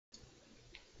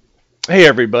Hey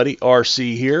everybody,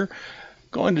 RC here.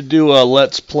 Going to do a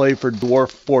Let's Play for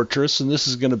Dwarf Fortress, and this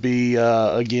is going to be,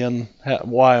 again,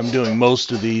 why I'm doing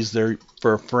most of these. They're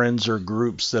for friends or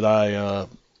groups that I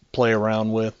play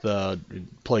around with,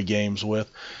 play games with.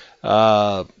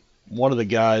 Uh, One of the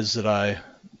guys that I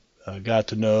got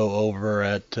to know over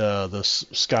at the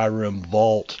Skyrim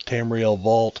Vault, Tamriel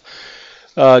Vault,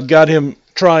 got him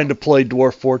trying to play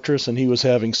Dwarf Fortress, and he was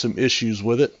having some issues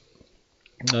with it.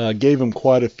 Gave him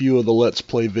quite a few of the Let's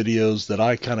Play videos that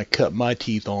I kind of cut my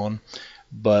teeth on,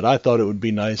 but I thought it would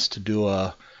be nice to do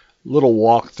a little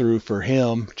walkthrough for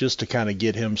him just to kind of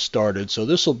get him started. So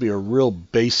this will be a real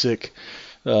basic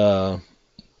uh,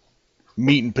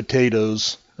 meat and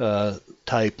potatoes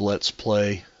type Let's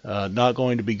Play. Not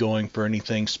going to be going for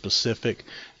anything specific,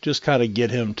 just kind of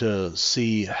get him to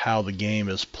see how the game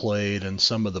is played and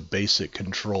some of the basic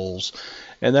controls.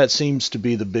 And that seems to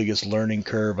be the biggest learning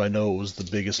curve. I know it was the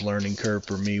biggest learning curve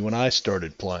for me when I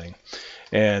started playing.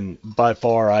 And by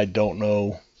far, I don't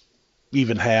know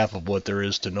even half of what there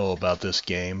is to know about this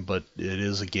game, but it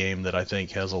is a game that I think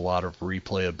has a lot of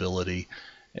replayability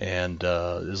and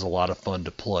is a lot of fun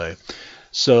to play.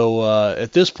 So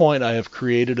at this point, I have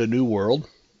created a new world.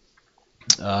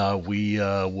 We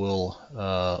will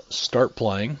start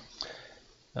playing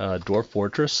Dwarf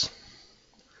Fortress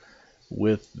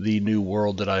with the new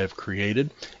world that I have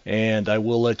created, and I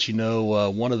will let you know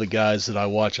one of the guys that I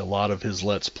watch a lot of his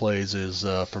Let's Plays is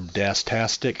from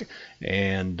Dastastic,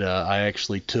 and I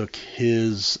actually took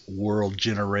his world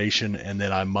generation and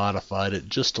then I modified it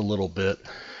just a little bit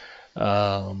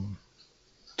to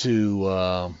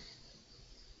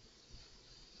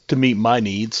meet my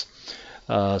needs.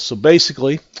 So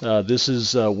basically, this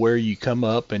is where you come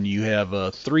up and you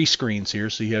have 3 screens here.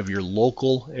 So you have your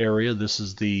local area. This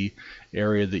is the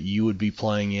area that you would be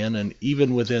playing in. And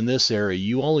even within this area,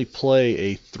 you only play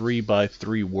a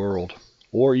 3x3 world,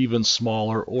 or even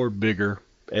smaller or bigger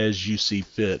as you see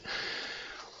fit.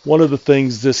 One of the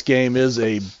things this game is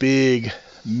a big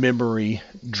memory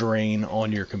drain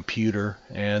on your computer,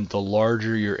 and the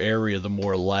larger your area, the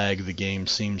more lag the game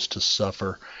seems to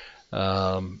suffer.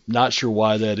 Not sure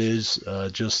why that is.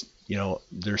 Just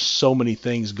there's so many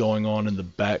things going on in the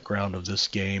background of this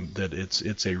game that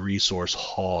it's a resource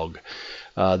hog.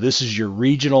 This is your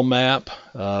regional map.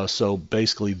 So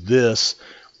basically, this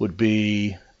would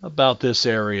be about this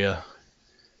area,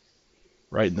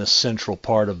 right in the central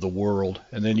part of the world,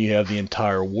 and then you have the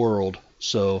entire world.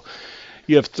 So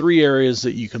you have 3 areas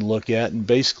that you can look at, and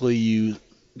basically you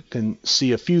can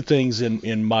see a few things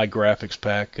in my graphics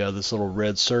pack. This little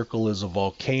red circle is a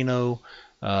volcano,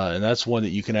 and that's one that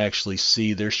you can actually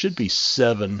see. There should be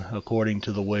 7 according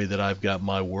to the way that I've got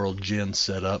my world gen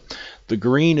set up. The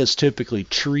green is typically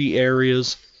tree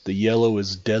areas, the yellow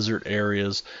is desert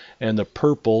areas, and the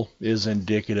purple is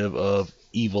indicative of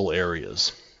evil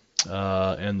areas.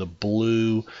 And the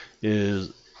blue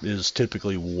is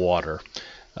typically water.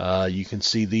 You can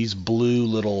see these blue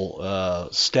little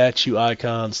statue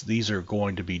icons. These are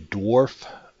going to be dwarf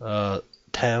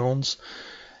towns.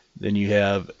 Then you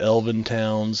have elven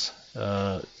towns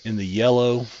in the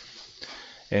yellow,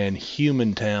 and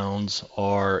human towns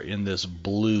are in this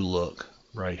blue look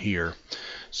right here.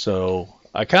 So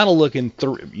I kind of look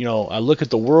I look at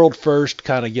the world first,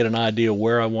 kind of get an idea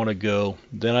where I want to go.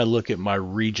 Then I look at my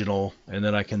regional, and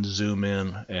then I can zoom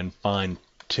in and fine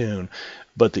tune.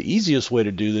 But the easiest way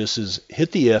to do this is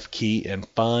hit the F key and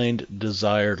find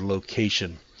desired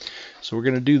location. So we're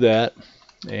going to do that,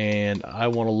 and I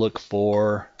want to look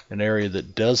for an area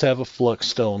that does have a flux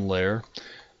stone layer,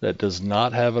 that does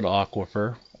not have an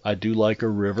aquifer. I do like a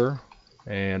river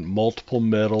and multiple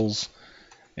metals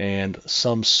and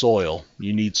some soil.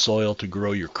 You need soil to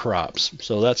grow your crops.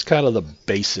 So that's kind of the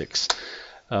basics.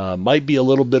 Might be a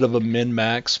little bit of a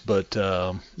min-max, but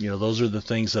those are the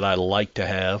things that I like to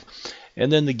have. And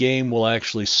then the game will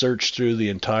actually search through the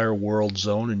entire world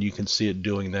zone, and you can see it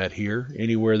doing that here.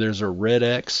 Anywhere there's a red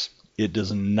X, it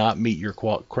does not meet your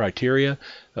criteria.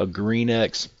 A green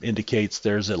X indicates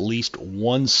there's at least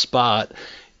one spot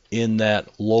in that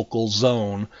local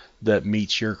zone that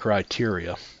meets your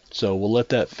criteria. So we'll let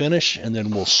that finish, and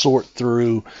then we'll sort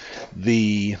through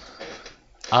the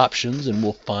options, and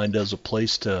we'll find us a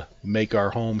place to make our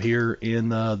home here in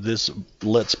this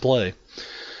Let's Play.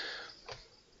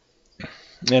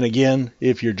 And again,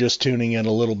 if you're just tuning in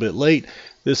a little bit late,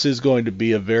 this is going to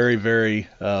be a very, very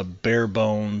bare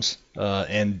bones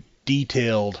and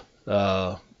detailed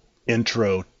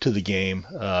intro to the game,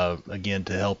 again,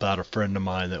 to help out a friend of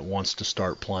mine that wants to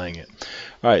start playing it.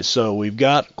 Alright, so we've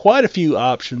got quite a few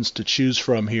options to choose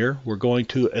from here. We're going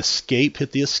to escape,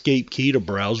 hit the escape key to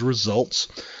browse results.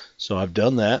 So I've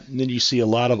done that, and then you see a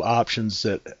lot of options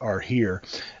that are here.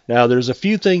 Now there's a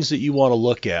few things that you want to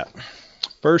look at.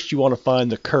 First, you want to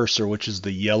find the cursor, which is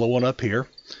the yellow one up here.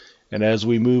 And as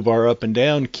we move our up and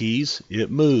down keys, it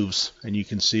moves, and you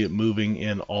can see it moving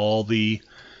in all three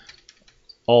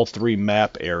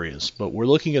map areas. But we're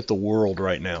looking at the world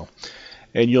right now.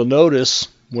 And you'll notice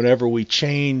whenever we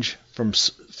change from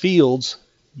fields,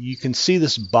 you can see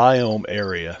this biome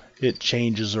area. It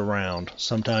changes around.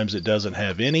 Sometimes it doesn't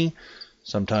have any,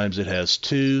 sometimes it has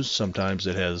 2, sometimes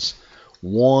it has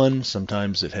 1,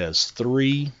 sometimes it has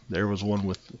 3. There was one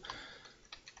with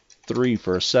 3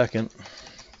 for a second.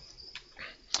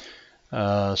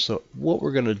 So what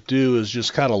we're going to do is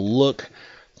just kind of look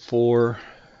for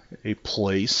a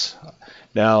place.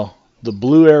 Now the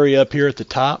blue area up here at the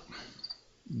top,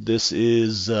 this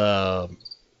is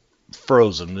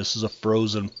frozen. This is a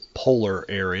frozen polar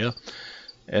area.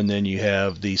 And then you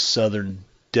have the southern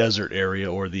desert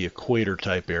area, or the equator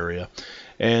type area.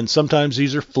 And sometimes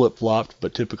these are flip-flopped,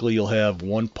 but typically you'll have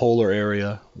one polar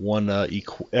area, one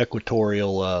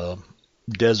equatorial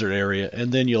desert area,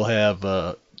 and then you'll have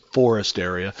a forest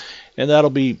area. And that'll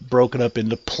be broken up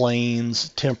into plains,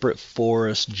 temperate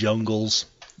forests, jungles,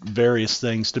 various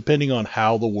things, depending on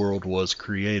how the world was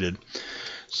created.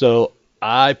 So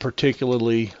I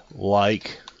particularly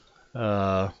like,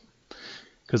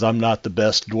 because I'm not the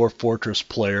best Dwarf Fortress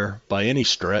player by any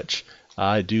stretch,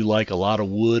 I do like a lot of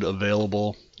wood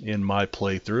available in my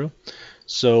playthrough.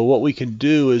 So what we can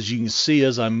do is, you can see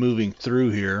as I'm moving through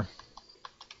here,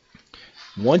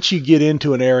 once you get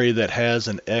into an area that has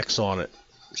an X on it,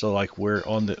 so like we're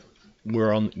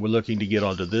looking to get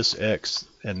onto this X,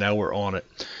 and now we're on it.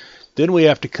 Then we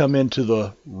have to come into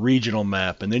the regional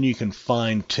map, and then you can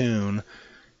fine tune,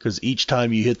 because each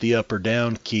time you hit the up or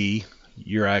down key,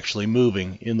 you're actually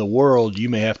moving. In the world, you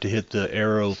may have to hit the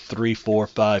arrow 3, 4,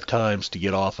 5 times to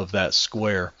get off of that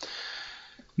square.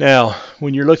 Now,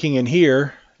 when you're looking in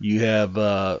here, you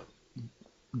have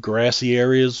grassy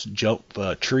areas,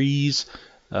 trees.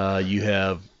 You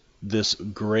have this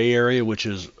gray area, which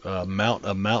is a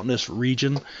mountainous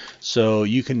region. So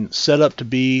you can set up to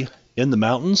be in the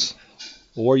mountains,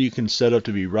 or you can set up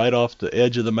to be right off the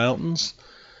edge of the mountains.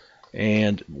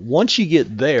 And once you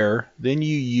get there, then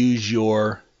you use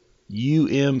your U,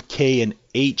 M, K, and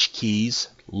H keys,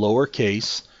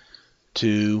 lowercase,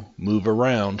 to move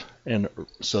around. And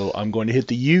so I'm going to hit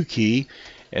the U key,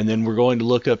 and then we're going to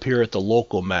look up here at the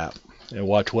local map and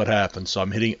watch what happens. So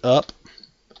I'm hitting up,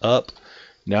 up.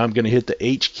 Now I'm going to hit the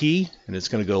H key, and it's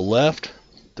going to go left.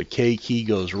 The K key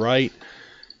goes right,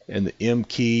 and the M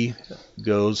key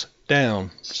goes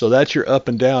down. So that's your up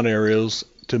and down arrows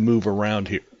to move around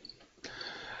here.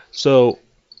 So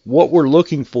what we're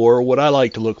looking for, what I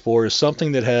like to look for, is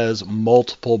something that has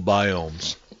multiple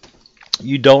biomes.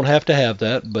 You don't have to have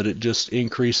that, but it just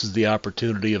increases the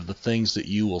opportunity of the things that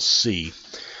you will see.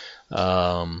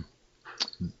 So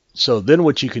then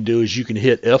what you can do is you can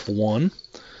hit F1,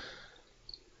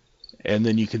 and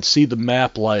then you can see the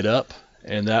map light up,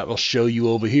 and that will show you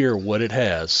over here what it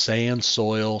has: sand,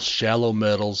 soil, shallow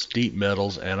metals, deep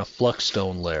metals, and a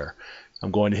flux-stone layer.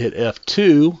 I'm going to hit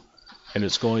F2, and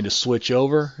it's going to switch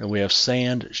over, and we have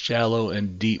sand, shallow,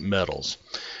 and deep metals.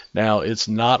 Now, it's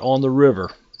not on the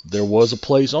river. There was a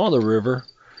place on the river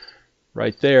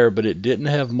right there, but it didn't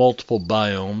have multiple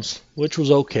biomes, which was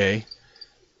okay.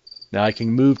 Now I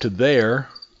can move to there,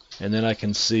 and then I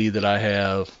can see that I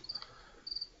have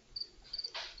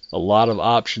a lot of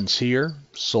options here: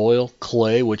 soil,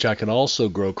 clay, which I can also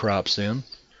grow crops in.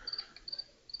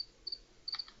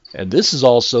 And this is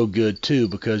also good too,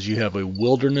 because you have a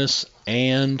wilderness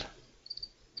and,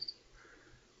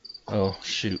 oh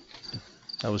shoot,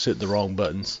 I was hitting the wrong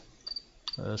buttons.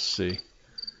 Let's see.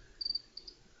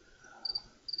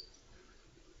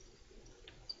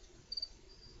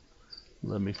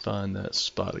 Let me find that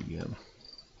spot again.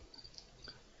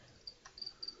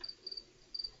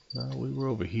 No, we were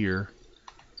over here.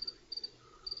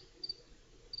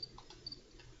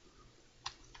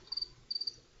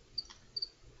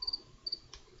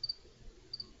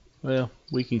 Well,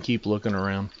 we can keep looking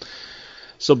around.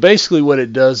 So basically what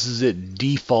it does is it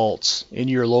defaults in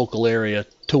your local area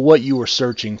to what you were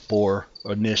searching for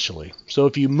initially. So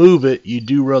if you move it, you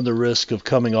do run the risk of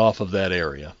coming off of that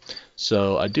area.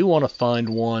 So I do want to find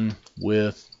one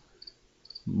with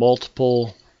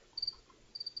multiple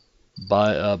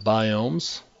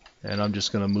biomes, and I'm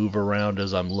just going to move around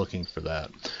as I'm looking for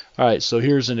that. Alright, so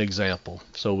here's an example.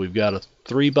 So we've got a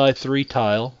 3x3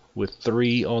 tile with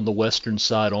 3 on the western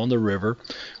side on the river.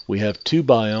 We have 2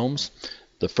 biomes.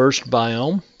 The first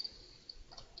biome,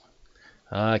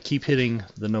 I keep hitting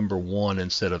the number 1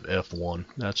 instead of F1.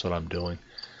 That's what I'm doing.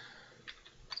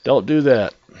 Don't do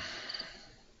that.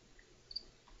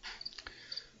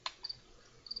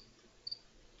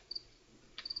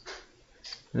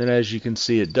 And then as you can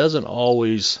see, it doesn't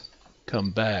always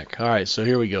come back. Alright, so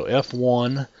here we go.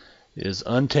 F1 is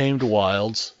Untamed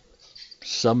Wilds,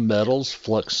 some metals,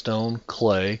 flexstone,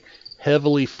 clay,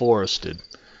 heavily forested.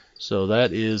 So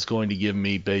that is going to give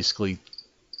me basically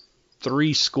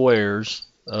 3 squares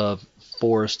of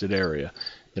forested area.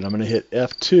 Then I'm going to hit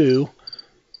F2,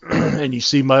 and you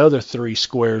see my other 3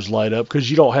 squares light up because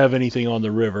you don't have anything on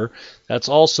the river. That's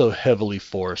also heavily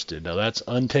forested. Now that's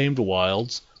Untamed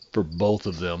Wilds for both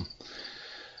of them.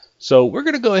 So we're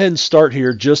going to go ahead and start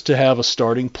here just to have a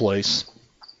starting place.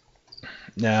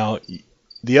 Now,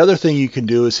 the other thing you can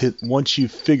do is hit, once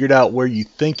you've figured out where you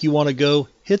think you want to go,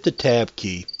 hit the tab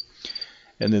key.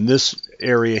 And then this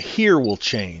area here will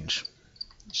change.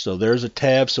 So there's a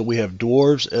tab, so we have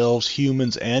dwarves, elves,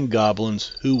 humans, and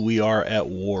goblins who we are at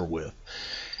war with.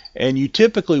 And you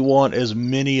typically want as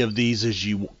many of these as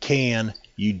you can.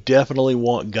 You definitely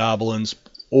want goblins,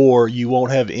 or you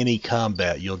won't have any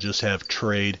combat. You'll just have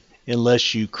trade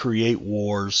unless you create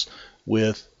wars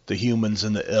with the humans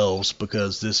and the elves,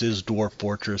 because this is Dwarf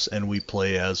Fortress and we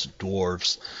play as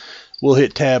dwarves. We'll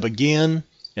hit tab again,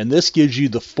 and this gives you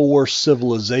the 4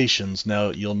 civilizations. Now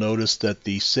you'll notice that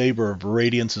the Saber of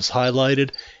Radiance is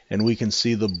highlighted, and we can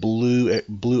see the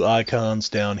blue icons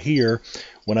down here.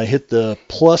 When I hit the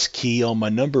plus key on my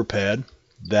number pad,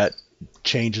 that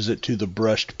changes it to the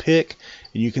brushed pick,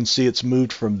 and you can see it's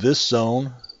moved from this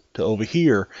zone to over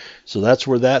here. So that's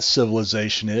where that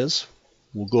civilization is.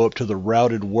 We'll go up to the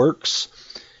routed works,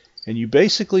 and you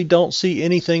basically don't see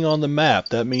anything on the map.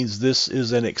 That means this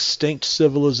is an extinct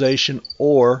civilization,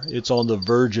 or it's on the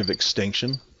verge of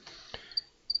extinction.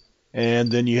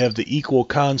 And then you have the equal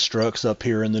constructs up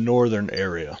here in the northern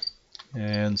area.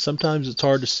 And sometimes it's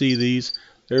hard to see these.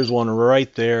 There's one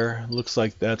right there. Looks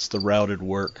like that's the routed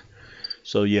work.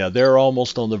 So yeah, they're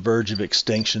almost on the verge of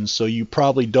extinction, so you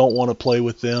probably don't want to play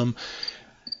with them.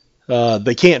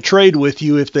 They can't trade with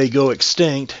you if they go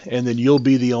extinct, and then you'll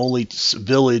be the only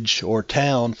village or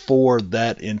town for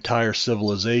that entire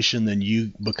civilization. Then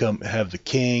you have the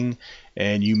king,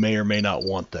 and you may or may not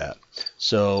want that.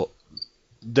 So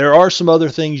there are some other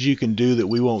things you can do that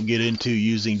we won't get into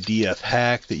using DF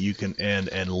hack that you can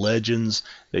and legends,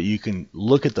 that you can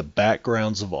look at the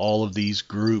backgrounds of all of these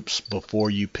groups before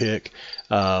you pick.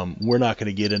 We're not going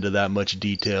to get into that much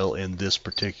detail in this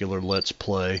particular Let's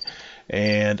Play.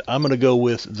 And I'm going to go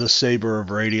with the Saber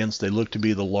of Radiance. They look to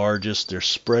be the largest. They're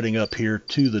spreading up here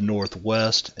to the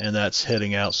northwest, and that's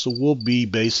heading out. So we'll be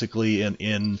basically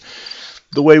in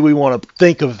the way we want to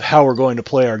think of how we're going to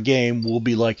play our game. Will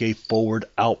be like a forward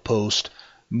outpost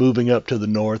moving up to the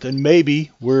north, and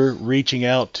maybe we're reaching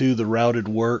out to the routed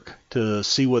work to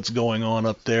see what's going on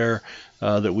up there.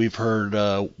 That we've heard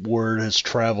word has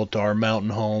traveled to our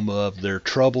mountain home of their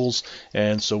troubles,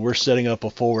 and so we're setting up a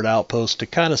forward outpost to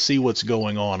kind of see what's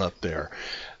going on up there.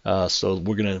 So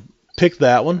we're going to pick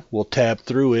that one. We'll tab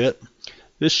through it.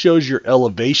 This shows your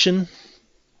elevation,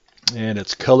 and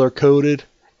it's color coded,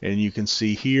 and you can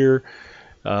see here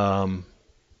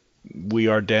we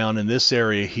are down in this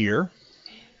area here.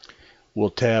 We'll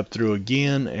tab through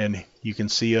again, and you can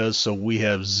see us. So we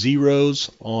have 0s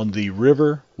on the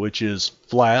river, which is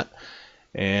flat,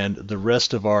 and the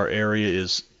rest of our area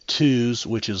is 2s,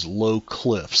 which is low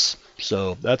cliffs.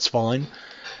 So that's fine.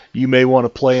 You may want to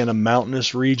play in a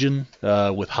mountainous region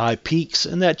with high peaks,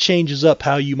 and that changes up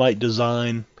how you might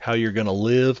design how you're going to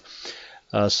live.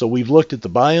 So we've looked at the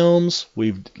biomes.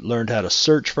 We've learned how to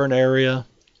search for an area.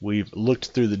 We've looked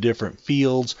through the different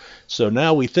fields. So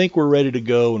now we think we're ready to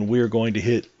go, and we're going to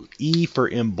hit E for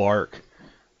embark.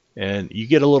 And you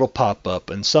get a little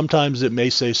pop-up, and sometimes it may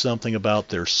say something about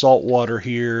there's salt water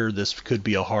here. This could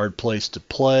be a hard place to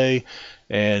play,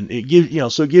 and it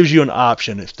gives so it gives you an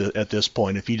option at this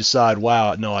point. If you decide,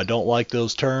 wow, no, I don't like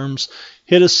those terms,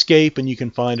 hit escape, and you can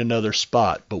find another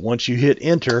spot. But once you hit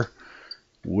enter,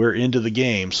 we're into the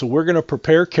game. So we're going to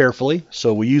prepare carefully.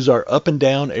 So we use our up and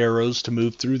down arrows to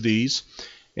move through these,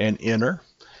 and enter.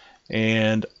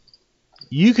 And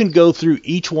you can go through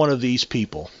each one of these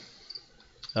people.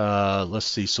 Let's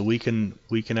see. So we can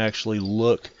actually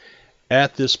look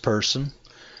at this person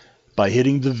by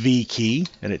hitting the V key,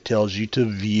 and it tells you to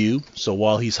view. So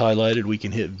while he's highlighted, we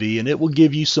can hit V, and it will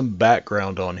give you some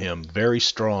background on him. Very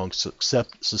strong,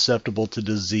 susceptible to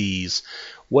disease.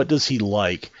 What does he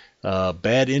like?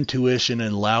 Bad intuition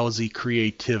and lousy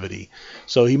creativity.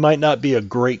 So he might not be a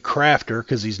great crafter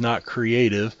because he's not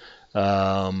creative.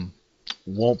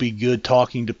 won't be good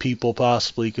talking to people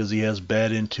possibly because he has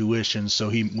bad intuition, so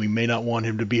we may not want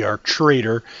him to be our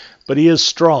trader, but he is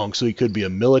strong, so he could be a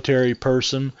military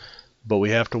person, but we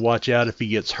have to watch out if he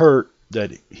gets hurt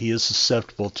that he is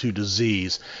susceptible to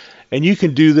disease. And you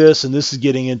can do this, and this is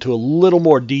getting into a little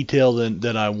more detail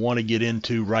than I want to get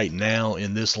into right now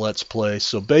in this Let's Play.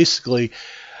 So basically,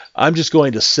 I'm just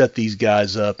going to set these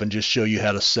guys up and just show you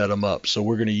how to set them up. So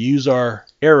we're going to use our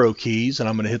arrow keys, and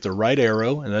I'm going to hit the right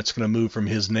arrow, and that's going to move from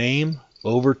his name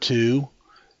over to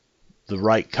the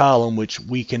right column, which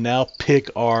we can now pick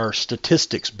our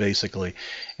statistics basically.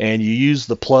 And you use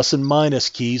the plus and minus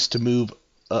keys to move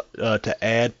to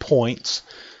add points.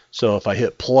 So if I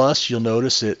hit plus, you'll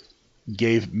notice it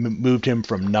moved him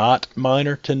from not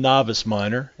minor to novice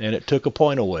minor, and it took a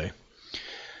point away.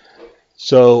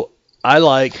 So I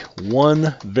like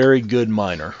one very good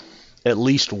minor, at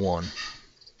least one.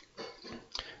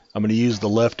 I'm going to use the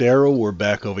left arrow. We're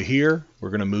back over here. We're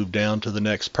going to move down to the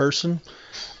next person.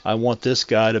 I want this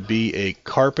guy to be a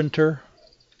carpenter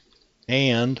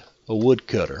and a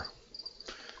woodcutter.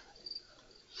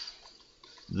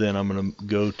 Then I'm going to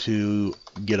go to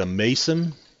get a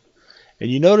mason. And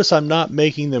you notice I'm not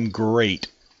making them great.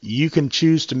 You can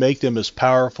choose to make them as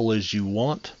powerful as you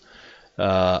want.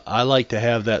 I like to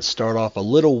have that start off a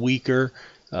little weaker.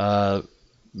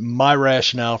 My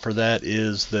rationale for that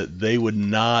is that they would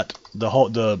not,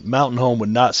 the mountain home would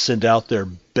not send out their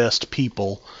best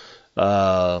people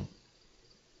to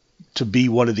be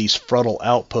one of these frontal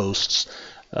outposts.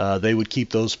 They would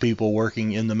keep those people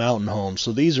working in the mountain home.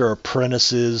 So these are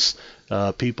apprentices,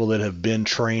 people that have been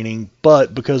training,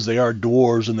 but because they are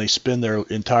dwarves and they spend their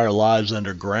entire lives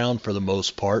underground for the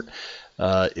most part,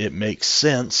 it makes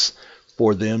sense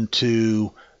for them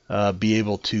to be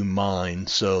able to mine.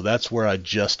 So that's where I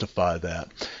justify that.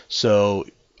 So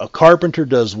a carpenter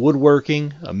does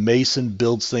woodworking, a mason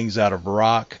builds things out of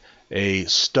rock, a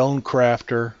stone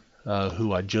crafter,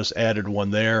 who I just added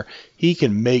one there, he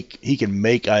can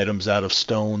make items out of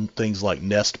stone, things like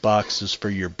nest boxes for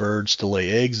your birds to lay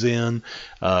eggs in,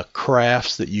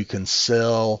 crafts that you can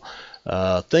sell,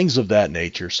 things of that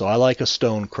nature. So I like a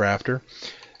stone crafter.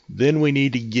 Then we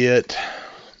need to get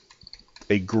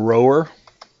a grower,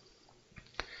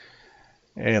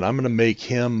 and I'm going to make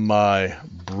him my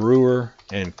brewer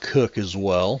and cook as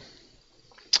well.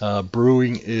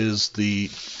 Brewing is the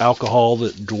alcohol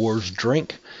that dwarves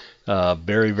drink.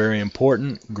 Very, very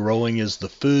important. Growing is the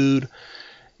food.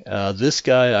 This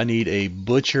guy, I need a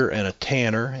butcher and a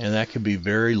tanner, and that can be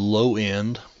very low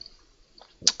end.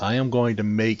 I am going to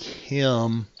make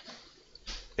him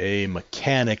a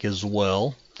mechanic as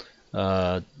well.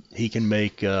 He can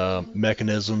make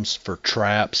mechanisms for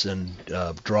traps and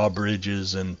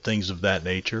drawbridges and things of that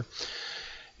nature.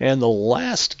 And the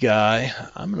last guy,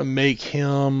 I'm going to make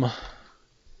him...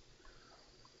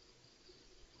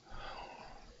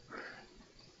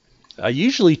 I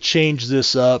usually change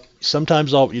this up.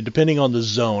 Sometimes depending on the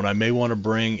zone, I may want to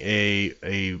bring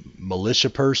a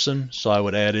militia person, so I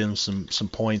would add in some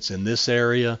points in this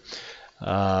area.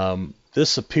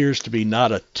 This appears to be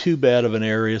not a too bad of an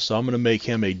area, so I'm going to make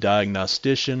him a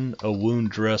diagnostician, a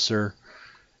wound dresser,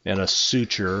 and a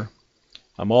suturer.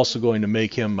 I'm also going to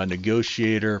make him a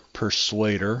negotiator,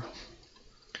 persuader,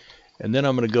 and then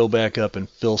I'm going to go back up and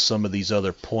fill some of these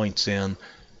other points in.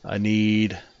 I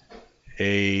need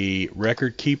a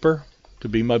record keeper to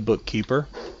be my bookkeeper,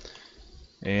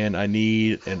 and I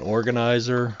need an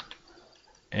organizer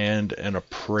and an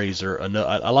appraiser.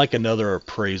 I like another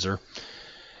appraiser.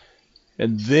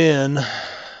 And then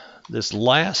this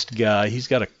last guy, he's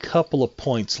got a couple of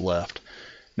points left.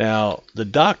 Now the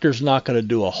doctor's not going to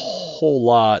do a whole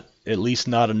lot, at least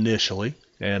not initially,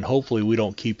 and hopefully we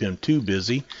don't keep him too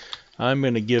busy. I'm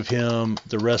going to give him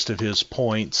the rest of his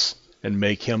points and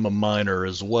make him a miner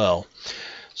as well.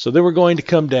 So then we're going to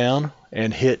come down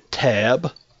and hit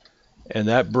tab, and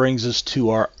that brings us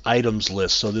to our items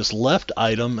list. So this left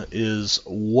item is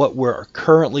what we're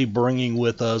currently bringing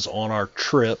with us on our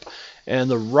trip, and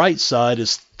the right side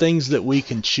is things that we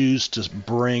can choose to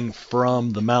bring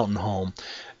from the mountain home.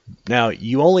 Now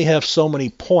you only have so many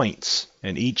points,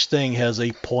 and each thing has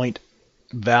a point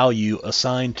value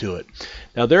assigned to it.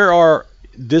 Now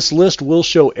this list will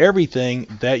show everything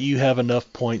that you have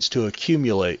enough points to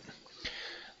accumulate.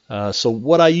 So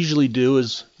what I usually do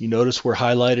is, you notice we're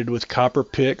highlighted with copper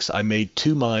picks. I made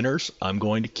 2 miners. I'm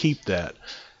going to keep that.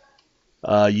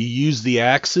 You use the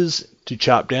axes to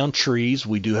chop down trees.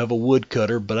 We do have a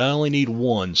woodcutter, but I only need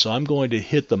 1. So I'm going to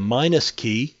hit the minus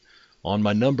key on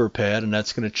my number pad, and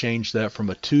that's going to change that from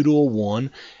a 2 to a 1.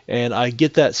 And I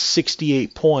get that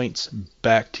 68 points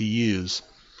back to use.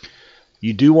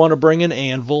 You do want to bring an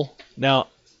anvil. Now,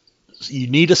 you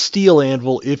need a steel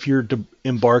anvil if you're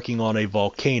embarking on a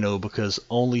volcano, because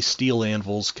only steel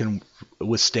anvils can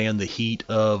withstand the heat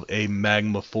of a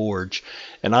magma forge.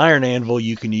 An iron anvil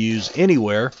you can use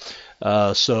anywhere,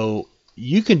 so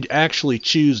you can actually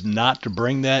choose not to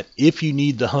bring that if you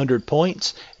need the 100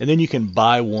 points, and then you can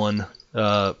buy one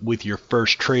with your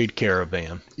first trade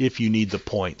caravan if you need the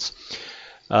points.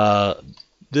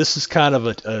 This is kind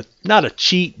of not a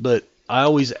cheat, but I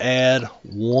always add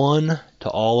 1 to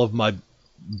all of my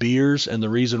beers, and the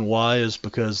reason why is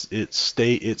because it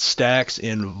stacks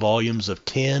in volumes of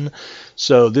 10.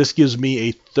 So this gives me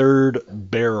a third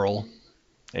barrel,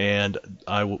 and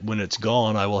when it's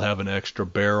gone, I will have an extra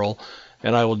barrel,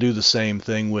 and I will do the same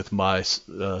thing with my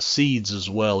seeds as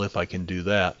well if I can do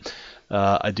that.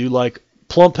 I do like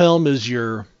plump helm is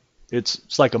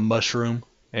it's like a mushroom,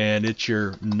 and it's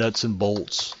your nuts and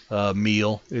bolts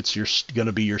meal. It's going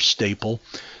to be your staple.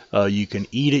 You can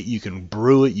eat it, you can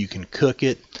brew it, you can cook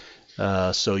it.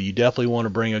 So you definitely want to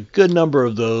bring a good number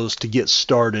of those to get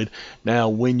started. Now,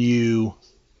 when you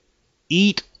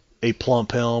eat a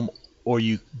plump helm or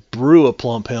you brew a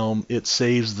plump helm, it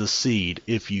saves the seed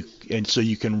and so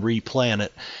you can replant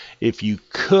it. If you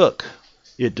cook,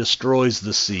 it destroys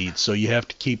the seed, so you have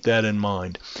to keep that in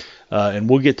mind. And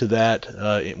we'll get to that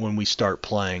when we start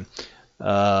playing.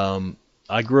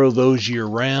 I grow those year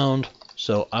round,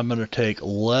 so I'm going to take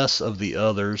less of the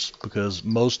others because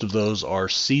most of those are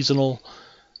seasonal,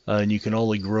 and you can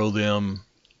only grow them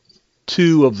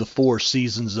 2 of the 4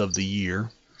 seasons of the year.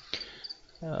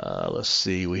 Let's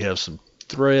see, we have some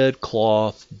thread,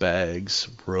 cloth, bags,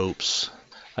 ropes.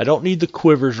 I don't need the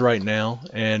quivers right now,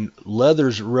 and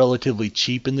leather's relatively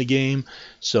cheap in the game,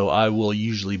 so I will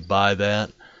usually buy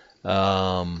that.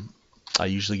 I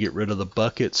usually get rid of the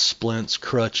buckets, splints,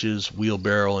 crutches,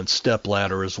 wheelbarrow, and step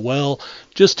ladder as well,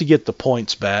 just to get the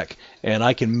points back, and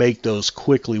I can make those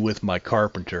quickly with my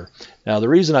carpenter. Now, the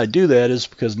reason I do that is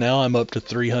because now I'm up to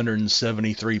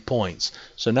 373 points.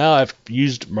 So now I've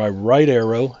used my right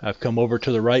arrow. I've come over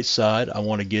to the right side. I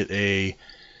want to get I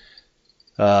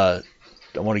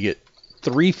want to get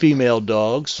 3 female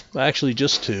dogs, actually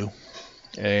just 2,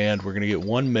 and we're going to get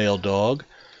 1 male dog.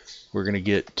 We're going to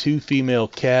get 2 female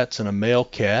cats and a male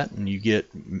cat, and you get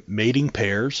mating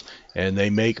pairs, and they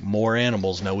make more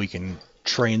animals. Now we can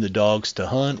train the dogs to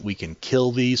hunt. We can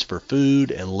kill these for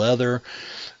food and leather.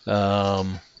 A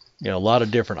lot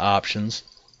of different options.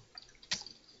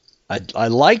 I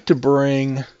like to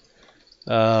bring.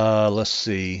 Let's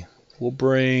see. We'll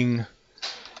bring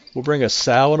a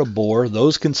sow and a boar.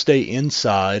 Those can stay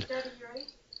inside.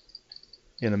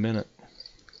 In a minute.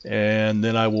 And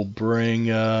then I will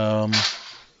bring, I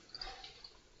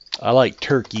like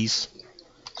turkeys,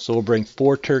 so we'll bring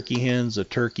 4 turkey hens, a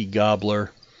turkey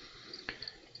gobbler,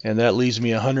 and that leaves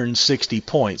me 160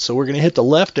 points. So we're going to hit the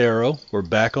left arrow, we're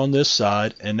back on this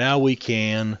side, and now we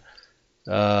can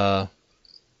hit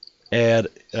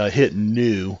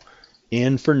new,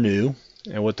 in for new,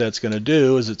 and what that's going to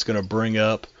do is it's going to bring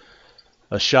up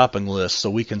a shopping list, so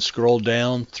we can scroll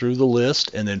down through the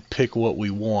list and then pick what we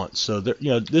want. So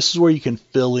there, this is where you can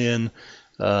fill in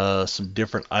some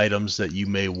different items that you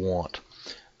may want.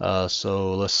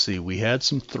 So let's see, we had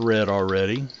some thread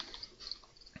already.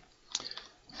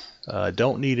 I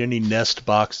don't need any nest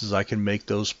boxes. I can make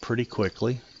those pretty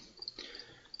quickly.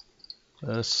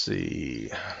 Let's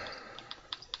see.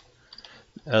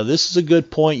 This is a good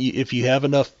point if you have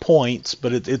enough points,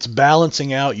 but it's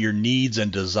balancing out your needs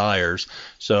and desires.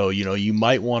 So, you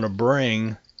might want to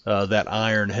bring that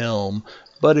iron helm,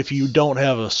 but if you don't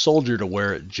have a soldier to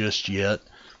wear it just yet,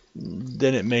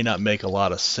 then it may not make a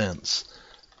lot of sense.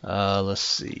 Let's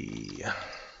see.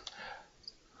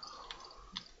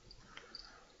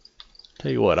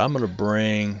 Tell you what, I'm going to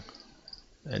bring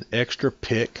an extra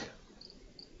pick.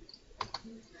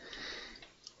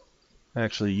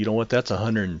 Actually, you know what? That's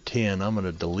 110. I'm going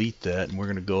to delete that, and we're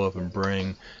going to go up and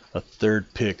bring a 3rd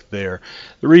pick there.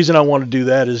 The reason I want to do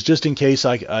that is just in case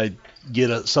I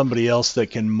get somebody else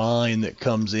that can mine that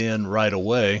comes in right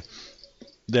away,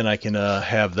 then I can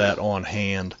have that on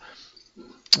hand.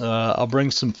 I'll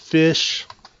bring some fish,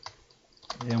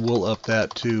 and we'll up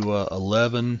that to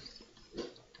 11.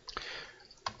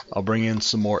 I'll bring in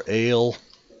some more ale.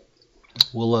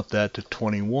 We'll up that to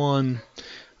 21.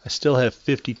 I still have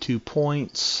 52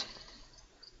 points.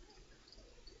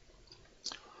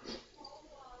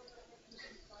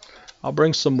 I'll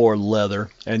bring some more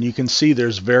leather, and you can see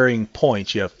there's varying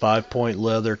points. You have 5-point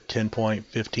leather,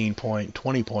 10-point, 15-point,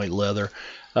 20-point leather.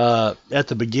 At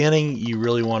the beginning, you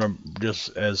really want to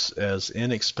just as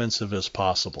inexpensive as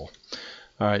possible.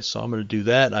 All right, so I'm going to do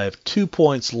that. I have 2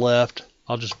 points left.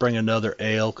 I'll just bring another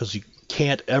ale because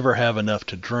can't ever have enough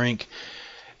to drink.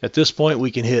 At this point,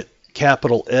 we can hit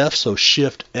capital F, so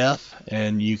Shift F,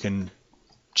 and you can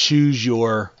choose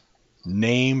your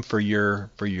name for your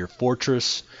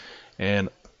fortress. And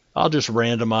I'll just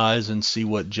randomize and see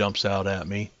what jumps out at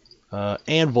me.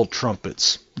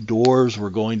 Anviltrumpets. Dwarves, we're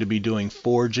going to be doing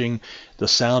forging. The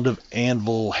sound of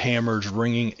anvil hammers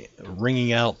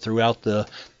ringing out throughout the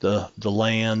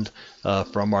land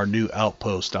from our new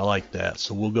outpost. I like that.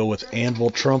 So we'll go with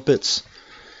Anviltrumpets.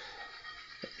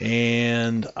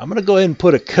 And I'm going to go ahead and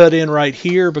put a cut in right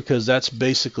here because that's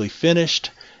basically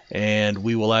finished. And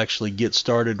we will actually get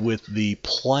started with the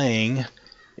playing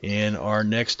in our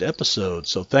next episode.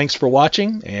 So thanks for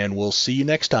watching, and we'll see you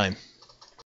next time.